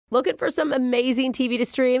Looking for some amazing TV to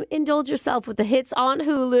stream? Indulge yourself with the hits on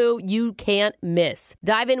Hulu you can't miss.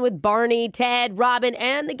 Dive in with Barney, Ted, Robin,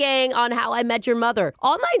 and the gang on How I Met Your Mother.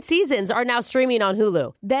 All 9 seasons are now streaming on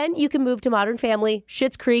Hulu. Then you can move to Modern Family,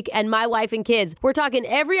 Schitt's Creek, and My Wife and Kids. We're talking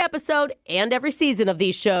every episode and every season of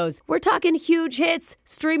these shows. We're talking huge hits,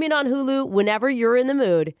 streaming on Hulu whenever you're in the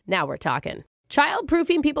mood. Now we're talking.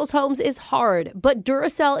 Child-proofing people's homes is hard, but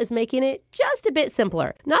Duracell is making it just a bit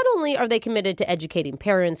simpler. Not only are they committed to educating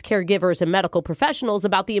parents, caregivers, and medical professionals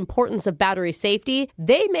about the importance of battery safety,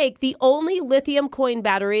 they make the only lithium coin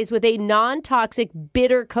batteries with a non-toxic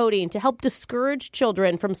bitter coating to help discourage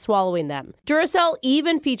children from swallowing them. Duracell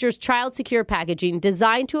even features child-secure packaging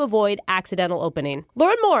designed to avoid accidental opening.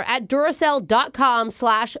 Learn more at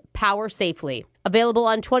Duracell.com/powersafely. Available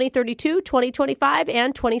on 2032, 2025,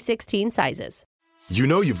 and 2016 sizes. You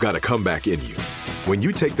know you've got a comeback in you. When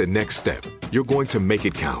you take the next step, you're going to make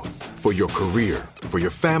it count. For your career, for your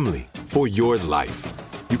family, for your life.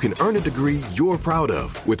 You can earn a degree you're proud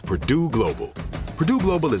of with Purdue Global. Purdue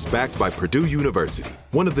Global is backed by Purdue University,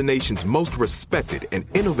 one of the nation's most respected and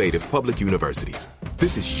innovative public universities.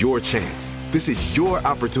 This is your chance. This is your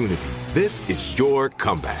opportunity. This is your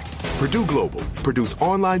comeback. Purdue Global, Purdue's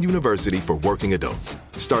online university for working adults.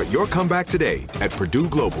 Start your comeback today at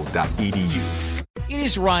purdueglobal.edu. It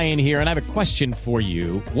is Ryan here, and I have a question for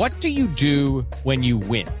you. What do you do when you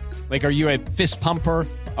win? Like, are you a fist pumper,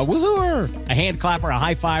 a woo-hooer, a hand clapper, a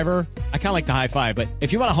high fiver? I kind of like the high five, but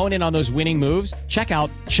if you want to hone in on those winning moves, check out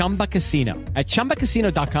Chumba Casino. At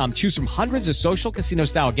ChumbaCasino.com, choose from hundreds of social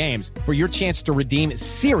casino-style games for your chance to redeem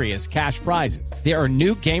serious cash prizes. There are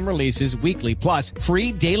new game releases weekly, plus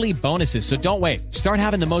free daily bonuses. So don't wait. Start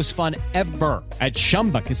having the most fun ever at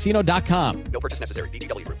ChumbaCasino.com. No purchase necessary.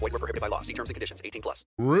 VGW. Void where prohibited by law. See terms and conditions. 18+.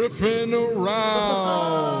 Riffin'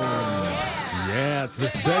 around. Yeah, it's the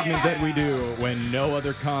segment that we do when no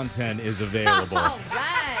other content is available. All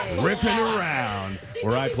right. Riffin' around,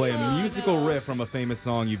 where I play a musical riff from a famous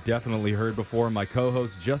song you've definitely heard before. My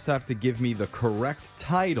co-hosts just have to give me the correct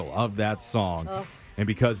title of that song. And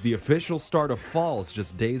because the official start of fall is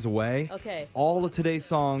just days away, all of today's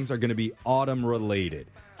songs are going to be autumn related.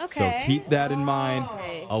 So keep that in mind.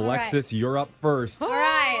 Alexis, you're up first. All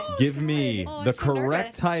right. Give me the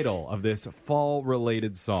correct title of this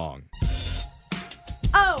fall-related song.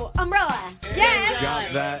 Oh, Umbrella. Yes.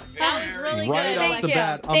 Got that That was really right good. off the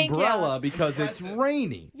bat. Thank Umbrella, because it's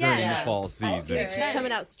rainy during the fall season. She's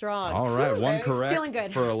coming out strong. All right, one correct Feeling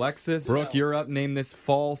good. for Alexis. Brooke, you're up. Name this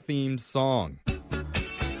fall-themed song.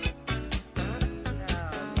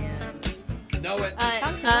 Know it.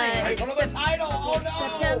 I don't know the title. Oh, no.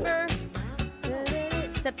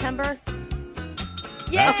 September.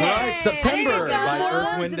 That's right. I September didn't know by there was Earth,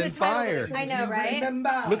 more Wind, words in and the title. Fire. I know, right?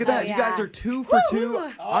 Look at that. You guys are 2 for 2.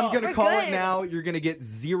 Woo. I'm going to we're call it good. now. You're going to get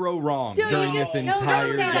 0 wrong Dude, during you this just entire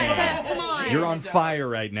don't say game. that. Come on. You're on fire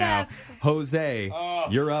right now. Jose,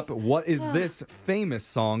 you're up. What is this famous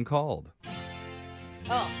song called?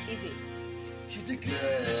 Oh, easy. She's a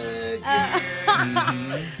good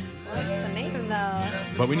What's the name, though?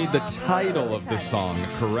 But we need the title of the song, the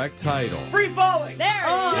correct title. Free Falling. There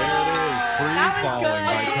it is. There it is, Free That was Falling good.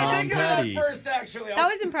 by I Tom Think of that Petty. first, actually. That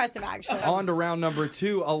was impressive, actually. On to round number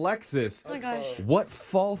 2. Alexis, Oh, my gosh. what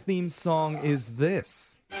fall-themed song is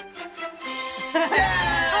this? Oh,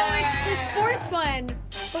 it's the sports one.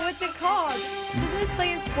 But what's it called? Doesn't this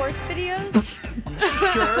play in sports videos?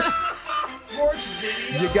 Sure. Sports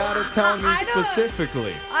video. You gotta tell me I don't-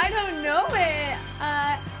 specifically. I don't know it.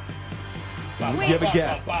 Do you have a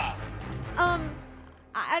guess? I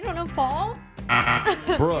don't know. Fall?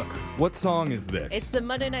 Brooke, what song is this? It's the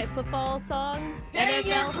Monday Night Football song. Dang it,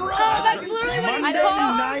 NFL. Brooke. Oh, that's literally what it's Monday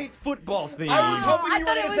called. Night Football theme. I was hoping I you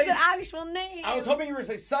thought were it going was to the say. actual name. I was hoping you were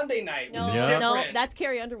going to say Sunday night, which No, is Yeah. no, different. that's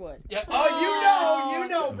Carrie Underwood. Yeah. Oh, you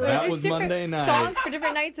know, bro. That There's was different Monday night. songs for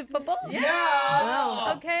different nights of football?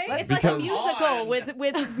 Yeah. Okay. It's like a Because- musical with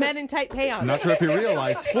men in tight pants. I'm not sure if you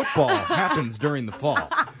realize football happens during the fall.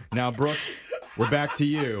 Now, Brooke, we're back to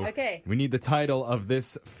you. Okay. We need the title of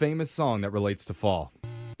this famous song that relates to fall.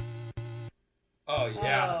 Oh,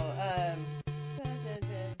 yeah. Oh,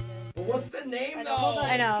 But what's the name, though? hold on.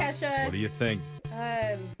 I know. Kesha. What do you think?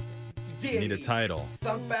 Diddy. You need a title.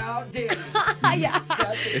 Something about Diddy. Yeah.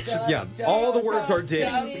 It's all the words are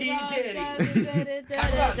Diddy. P. Diddy. You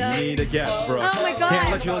need a guess, Brooke. Oh my God.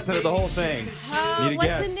 Can't let you listen to the whole thing. Need a What's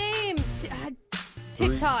guess. the name?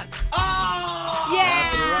 TikTok. Oh! Yeah.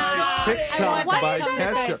 That's right. TikTok Why by is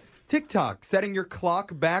that Kesha. TikTok, setting your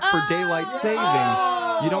clock back for daylight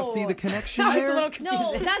savings. You don't see the connection That was a there? little No,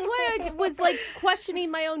 confusing. that's why I was like questioning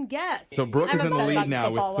my own guess. So Brooke I'm is in the upset lead about now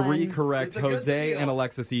the with football 3 one. correct. It's a good Jose steal. and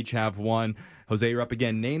Alexis each have 1. Jose, you're up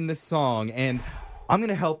again. Name this song, and I'm going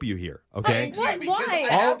to help you here, okay? What? Because Why?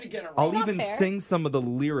 I have to get it right. I'll Not even fair. sing some of the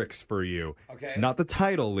lyrics for you. Okay. Not the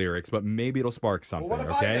title lyrics, but maybe it'll spark something, Well, what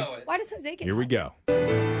if okay? I know it? Why does Jose get Here we go.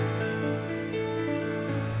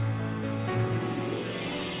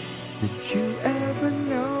 Did you ever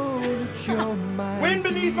know that you're my Wind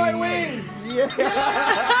beneath my wings. Why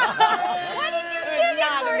did you sing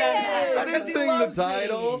it for him? I didn't sing the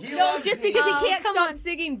title. No, just because he can't come stop on.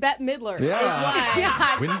 singing Bette Midler. Yeah. Is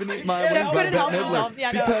why. Wind beneath my Yeah, wings by couldn't Bette help Midler. himself.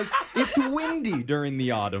 Yeah, no. Because it's windy during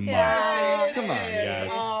the autumn months. Come on,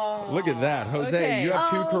 guys. Look at that. Jose, Okay. you have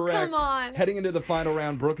 2 Oh, correct. come on. Heading into the final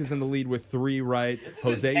round, Brooke is in the lead with 3 right.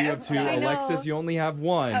 Jose, you have 2. I know. Alexis, you only have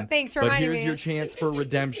 1. Oh, thanks for But reminding here's me. your chance for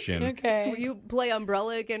redemption. Okay. Will you play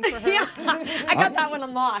Umbrella again for her? Yeah, I got that one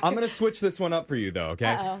unlocked. I'm going to switch this one up for you, though, okay?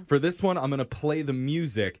 Uh-oh. For this one, I'm going to play the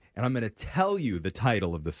music, and I'm going to tell you the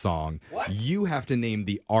title of the song. What? You have to name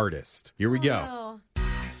the artist. Here we go. Oh.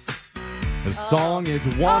 The song is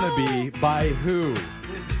Wannabe by who?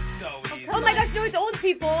 This is so easy. Oh my gosh, no, it's old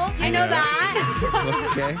people. I know Yeah. that.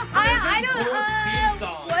 Okay. I Brooke's theme don't.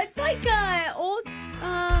 song. What's like old?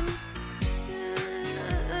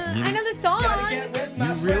 I know the song. Gotta get with my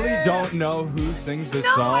You really friend. don't know who sings this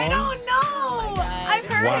No, song? I don't know. I've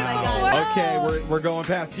heard Wow. it before. Okay, we're going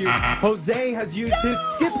past you. Jose has used his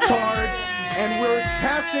skip card, and we're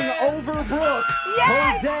passing over Brooke.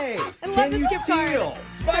 Yes! Jose, I love can the you skip card. steal?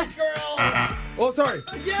 Spice Girls. Oh, sorry.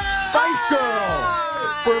 Yeah. Spice Girls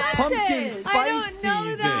for Alexis. pumpkin I spice don't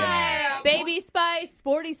know season. that. Baby Spice,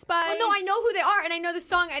 Sporty Spice. Well, no, I know who they are, and I know the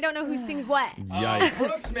song. I don't know who sings what. Yikes.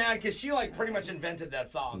 Brooke's mad because she pretty much invented that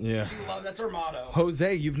song. Yeah. That's her motto.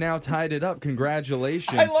 Jose, you've now tied it up.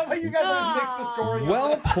 Congratulations. I love how you guys always mix the scoring.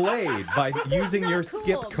 Well played by using your not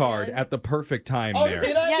skip cool, card man. at the perfect time Oh, there.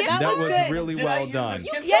 did I? Yeah, That was was good. really Did I well use done. a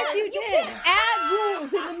skip Yes, card? you did. Add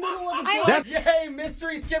rules in the middle of a game. That- Yay,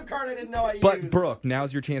 mystery skip card I didn't know I used. But Brooke,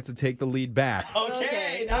 now's your chance to take the lead back.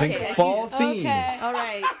 Okay. now Think I fall use- themes Okay. All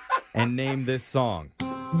right. and name this song. Oh,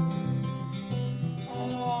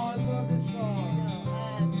 I love this song.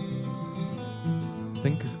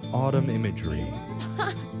 Think autumn imagery.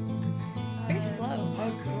 It's very slow.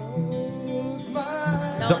 I close my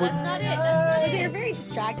eyes. No, Don't- that's not it. That's not Listen, it. you're very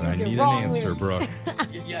distracted I with your need an wrong answer, lyrics. Brooke.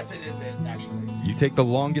 Yes, it is it, actually. You take the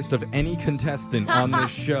longest of any contestant on this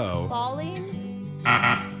show. Falling?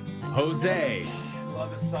 Jose, I love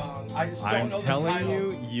this song. I just don't I'm know the telling title.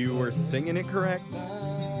 you, you were singing it correct.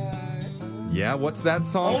 Yeah, what's that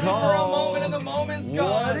song Only for a called? moment and the moment's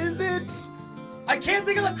gone. What is it? I can't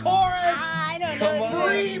think of the chorus. I don't Come know. on.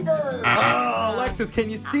 Free bird. Oh, Alexis, can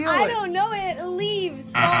you steal I it? don't know it. Leaves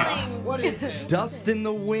falling. What is it? Dust in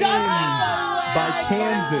the Wind Dust in the Wind. by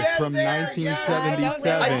Kansas Get from there, I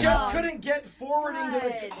 1977. just couldn't get forwarding to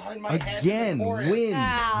the in my head to the Again, chorus. wind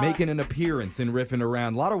Wow. making an appearance in Riffin'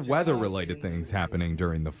 Around. A lot of weather-related things happening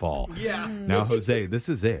during the fall. Yeah. Now, Jose, this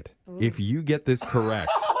is it. If you get this correct,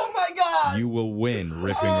 Oh my God. you will win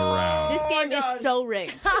Riffing Around. This game God. is so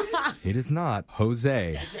rigged. It is not.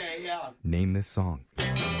 Jose, Okay, yeah. name this song.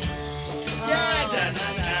 Yeah. Da,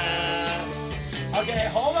 da, da. Okay,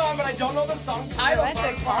 hold on, but I don't know the song title. What's so it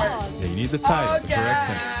it's hard. called? Yeah, you need the title, the correct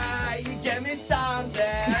title. Okay, you give me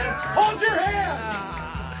something. Hold your hand.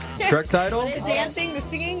 Correct title? The dancing, the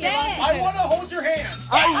singing. I want to hold your hand.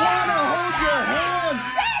 I want to hold your hand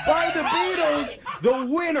by the Beatles. The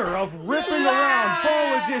winner of Ripping Around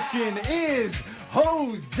Fall Edition is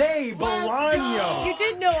Jose Bolaño. You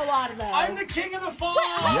did know a lot of that. I'm the king of the fall.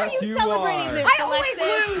 Yes, you celebrating are. this? I always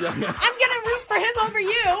lose. I'm gonna root for him over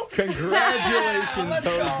you. Congratulations,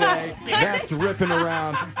 Jose. That's Riffing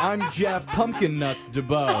Around. I'm Jeff Pumpkin Nuts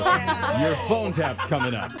DeBow. Your phone tap's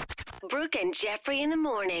coming up. Brooke and Jeffrey in the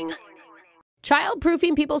morning.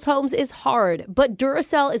 Childproofing people's homes is hard, but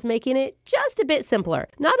Duracell is making it just a bit simpler.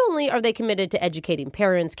 Not only are they committed to educating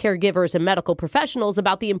parents, caregivers, and medical professionals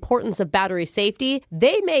about the importance of battery safety,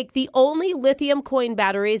 they make the only lithium coin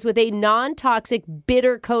batteries with a non-toxic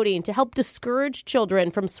bitter coating to help discourage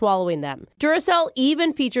children from swallowing them. Duracell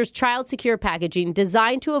even features child-secure packaging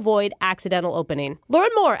designed to avoid accidental opening.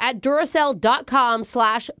 Learn more at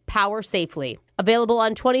Duracell.com/powersafely. Available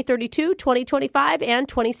on 2032, 2025, and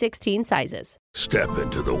 2016 sizes. Step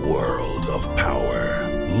into the world of power,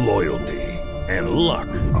 loyalty, and luck.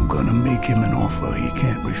 I'm gonna make him an offer he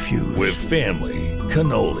can't refuse. With family,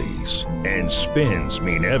 cannolis, and spins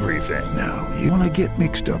mean everything. Now, you wanna get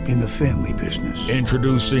mixed up in the family business.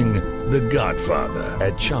 Introducing The Godfather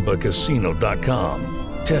at ChumbaCasino.com.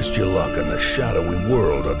 Test your luck in the shadowy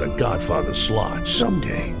world of The Godfather slot.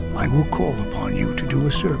 Someday, I will call upon you to do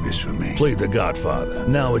a service for me. Play The Godfather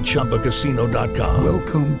now at ChumbaCasino.com.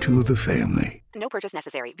 Welcome to the family. No purchase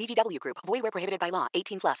necessary. VGW Group. Void where prohibited by law.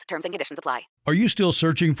 18+. Terms and conditions apply. Are you still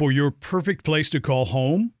searching for your perfect place to call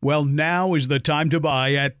home? Well, now is the time to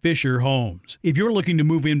buy at Fisher Homes. If you're looking to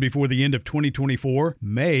move in before the end of 2024,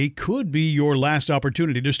 May could be your last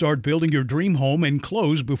opportunity to start building your dream home and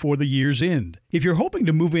close before the year's end. If you're hoping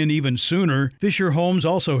to move in even sooner, Fisher Homes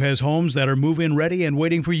also has homes that are move-in ready and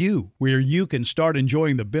waiting for you, where you can start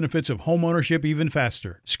enjoying the benefits of homeownership even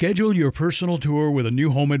faster. Schedule your personal tour with a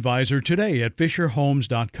new home advisor today at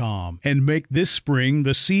FisherHomes.com and make this spring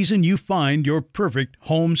the season you find your perfect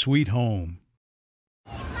home sweet home.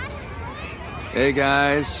 Hey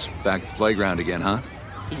guys, back at the playground again, huh?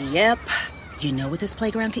 Yep. You know what this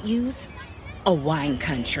playground could use? A wine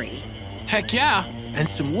country. Heck yeah, and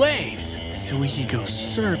some waves so we could go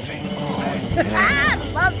surfing. Oh, yeah.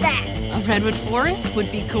 Ah, love that. A redwood forest would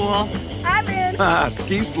be cool. I'm in. Ah,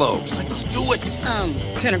 ski slopes. Let's do it.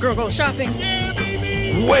 Can a girl go shopping? Yeah,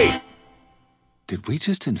 baby. Wait. Did we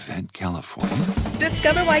just invent California?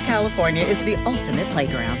 Discover why California is the ultimate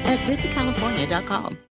playground at visitcalifornia.com.